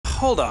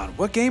Hold on,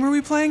 what game are we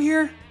playing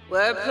here?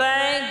 We're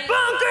playing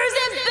Bunkers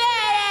and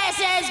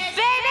Badasses,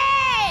 baby!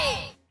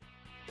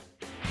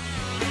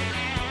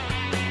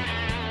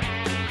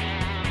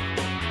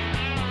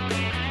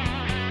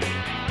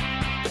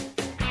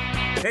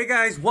 Hey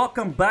guys,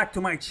 welcome back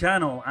to my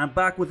channel. I'm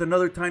back with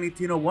another Tiny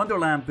Tina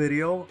Wonderland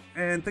video,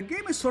 and the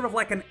game is sort of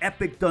like an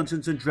epic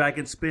Dungeons &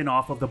 Dragons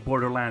spin-off of the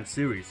Borderlands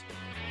series.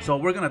 So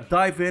we're gonna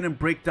dive in and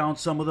break down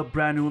some of the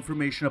brand new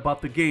information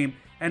about the game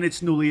and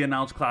its newly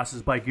announced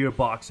classes by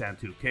Gearbox and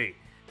 2K.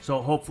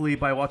 So hopefully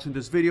by watching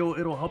this video,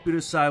 it'll help you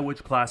decide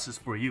which class is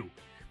for you.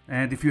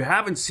 And if you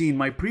haven't seen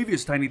my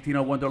previous Tiny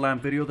Tina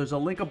Wonderland video, there's a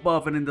link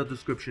above and in the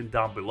description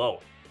down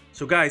below.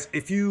 So guys,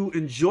 if you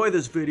enjoy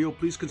this video,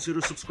 please consider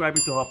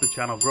subscribing to help the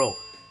channel grow.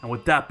 And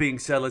with that being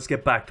said, let's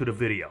get back to the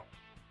video.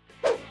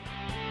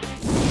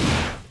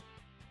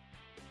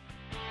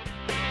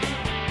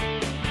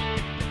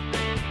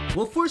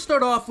 We'll first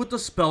start off with the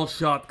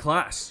SpellShot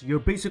class. You're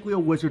basically a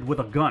wizard with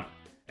a gun,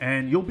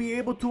 and you'll be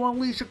able to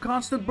unleash a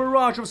constant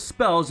barrage of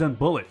spells and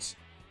bullets.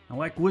 And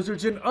like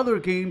wizards in other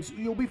games,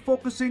 you'll be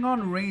focusing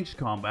on ranged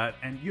combat,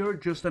 and you're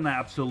just an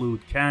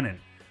absolute cannon.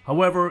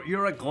 However,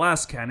 you're a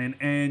glass cannon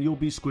and you'll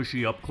be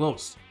squishy up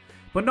close.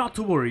 But not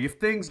to worry, if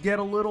things get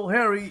a little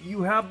hairy,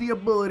 you have the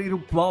ability to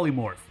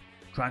polymorph,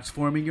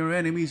 transforming your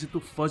enemies into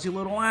fuzzy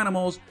little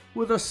animals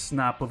with a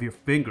snap of your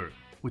finger,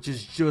 which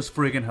is just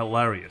friggin'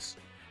 hilarious.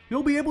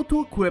 You'll be able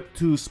to equip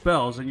 2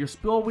 spells, and your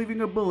spell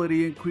weaving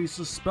ability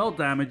increases spell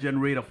damage and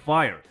rate of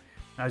fire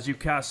as you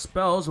cast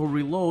spells or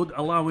reload,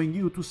 allowing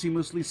you to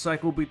seamlessly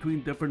cycle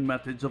between different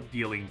methods of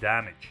dealing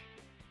damage.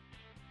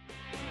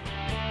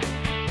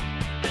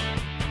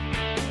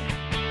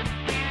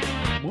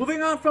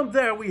 Moving on from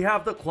there, we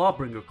have the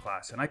ClawBringer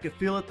class, and I can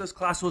feel that this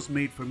class was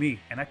made for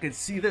me, and I can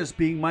see this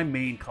being my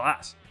main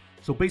class.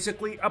 So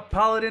basically, a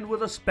paladin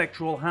with a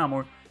spectral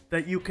hammer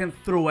that you can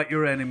throw at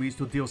your enemies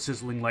to deal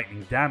sizzling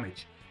lightning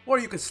damage. Or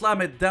you can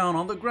slam it down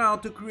on the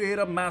ground to create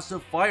a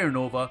massive fire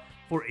nova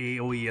for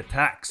AoE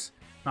attacks.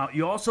 Now,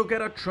 you also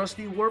get a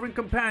trusty Wyvern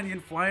companion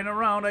flying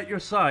around at your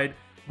side,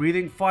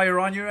 breathing fire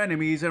on your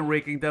enemies and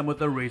raking them with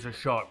their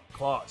razor-sharp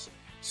claws.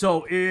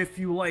 So, if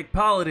you like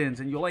paladins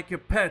and you like your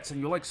pets and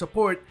you like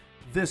support,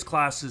 this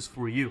class is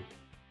for you.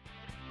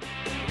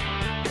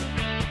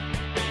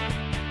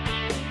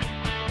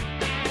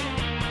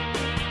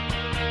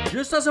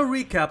 Just as a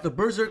recap, the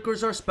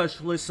Berserkers are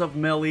specialists of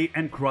melee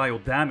and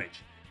cryo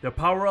damage. Their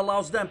power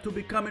allows them to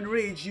become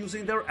enraged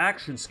using their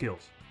action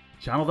skills.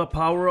 Channel the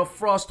power of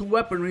frost to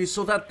weaponry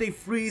so that they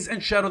freeze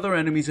and shatter their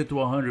enemies into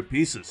 100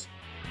 pieces.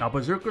 Now,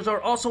 Berserkers are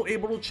also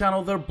able to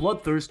channel their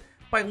bloodthirst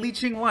by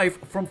leeching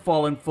life from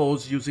fallen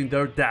foes using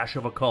their dash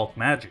of occult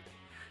magic.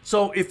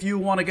 So if you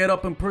want to get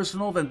up and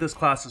personal, then this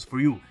class is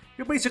for you.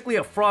 You're basically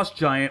a frost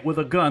giant with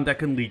a gun that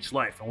can leech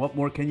life, and what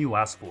more can you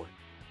ask for?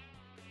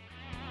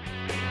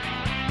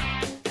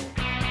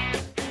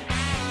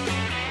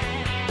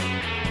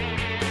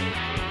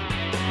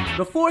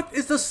 The fourth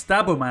is the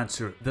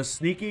Stabbomancer, the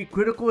sneaky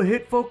critical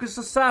hit focused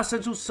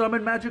assassins who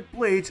summon magic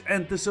blades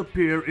and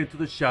disappear into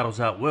the shadows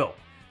at will.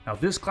 Now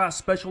this class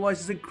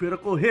specializes in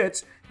critical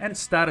hits and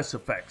status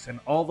effects, and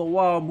all the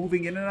while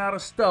moving in and out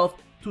of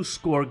stealth to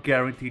score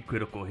guaranteed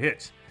critical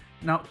hits.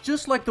 Now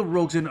just like the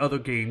rogues in other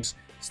games,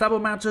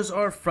 Stabbomancers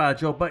are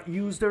fragile but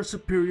use their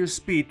superior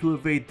speed to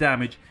evade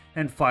damage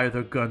and fire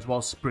their guns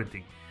while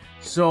sprinting.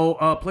 So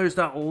players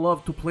that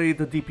love to play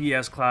the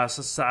DPS class,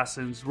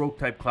 assassins, rogue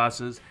type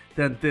classes,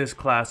 then this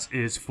class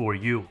is for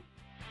you.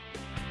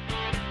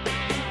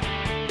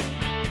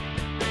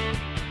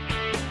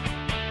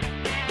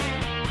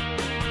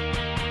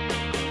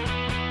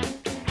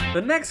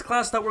 The next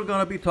class that we're going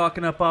to be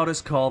talking about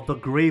is called the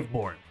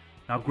Graveborn.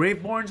 Now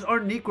Graveborns are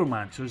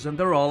necromancers and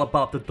they're all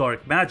about the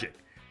dark magic.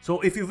 So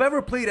if you've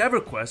ever played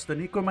EverQuest, the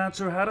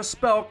necromancer had a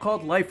spell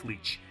called Life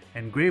Leech,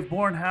 and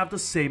Graveborn have the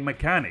same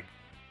mechanic,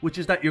 which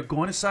is that you're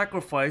going to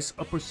sacrifice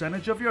a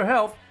percentage of your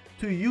health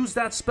to use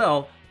that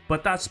spell,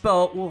 but that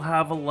spell will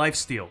have a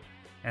lifesteal,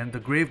 and the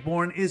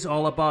Graveborn is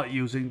all about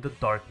using the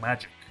dark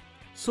magic.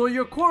 So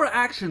your core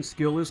action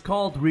skill is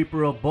called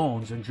Reaper of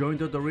Bones, and during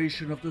the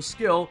duration of the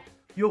skill,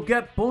 you'll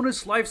get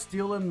bonus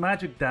lifesteal and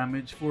magic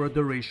damage for a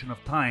duration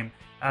of time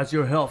as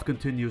your health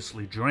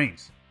continuously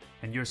drains.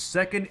 And your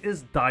second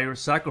is Dire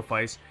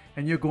Sacrifice,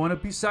 and you're going to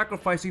be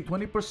sacrificing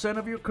 20%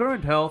 of your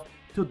current health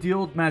to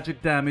deal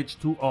magic damage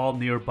to all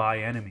nearby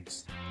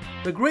enemies.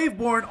 The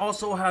Graveborn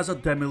also has a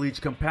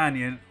Demi-Leech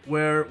companion,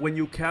 where when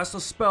you cast a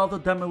spell, the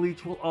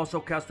Demi-Leech will also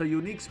cast a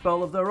unique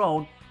spell of their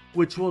own,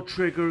 which will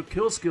trigger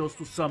kill skills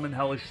to summon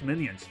hellish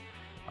minions.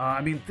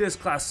 I mean, this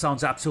class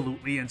sounds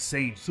absolutely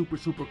insane, super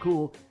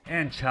cool,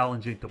 and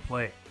challenging to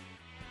play.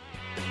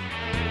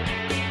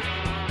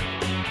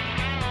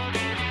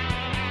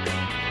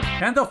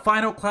 And the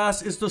final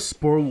class is the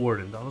Spore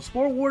Warden. Now, the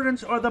Spore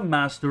Wardens are the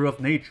master of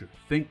nature,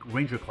 think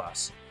Ranger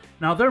class.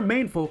 Now, their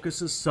main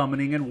focus is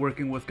summoning and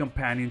working with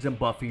companions and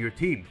buffing your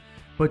team.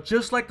 But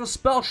just like the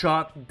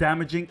SpellShot,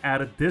 damaging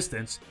at a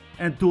distance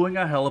and doing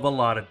a hell of a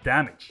lot of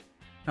damage.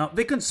 Now,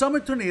 they can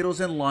summon tornadoes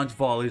and launch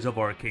volleys of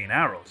arcane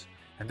arrows.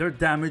 and their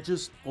damage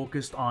is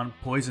focused on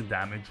poison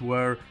damage,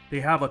 where they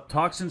have a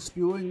toxin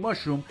spewing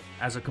mushroom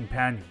as a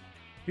companion.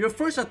 Your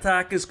first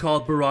attack is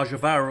called Barrage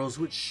of Arrows,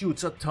 which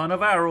shoots a ton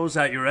of arrows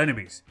at your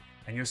enemies,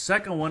 and your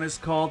second one is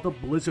called the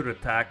Blizzard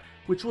attack,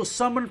 which will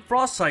summon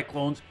frost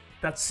cyclones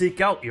that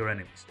seek out your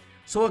enemies.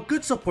 So a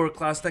good support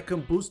class that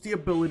can boost the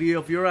ability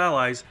of your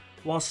allies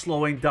while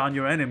slowing down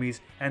your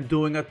enemies and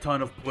doing a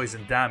ton of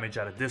poison damage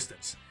at a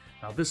distance.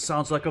 Now this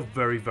sounds like a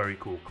very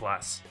cool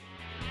class.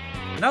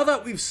 Now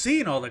that we've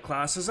seen all the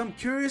classes, I'm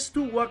curious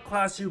to what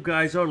class you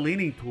guys are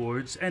leaning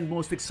towards and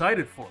most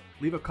excited for.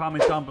 Leave a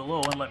comment down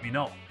below and let me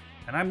know.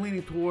 And I'm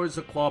leaning towards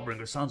the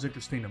ClawBringer, sounds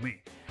interesting to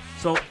me.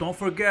 So don't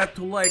forget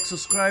to like,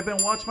 subscribe,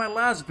 and watch my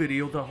last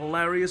video, the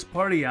hilarious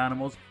party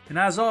animals. And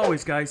as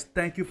always guys,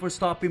 thank you for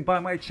stopping by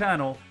my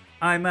channel.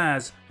 I'm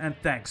Az, and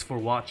thanks for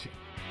watching.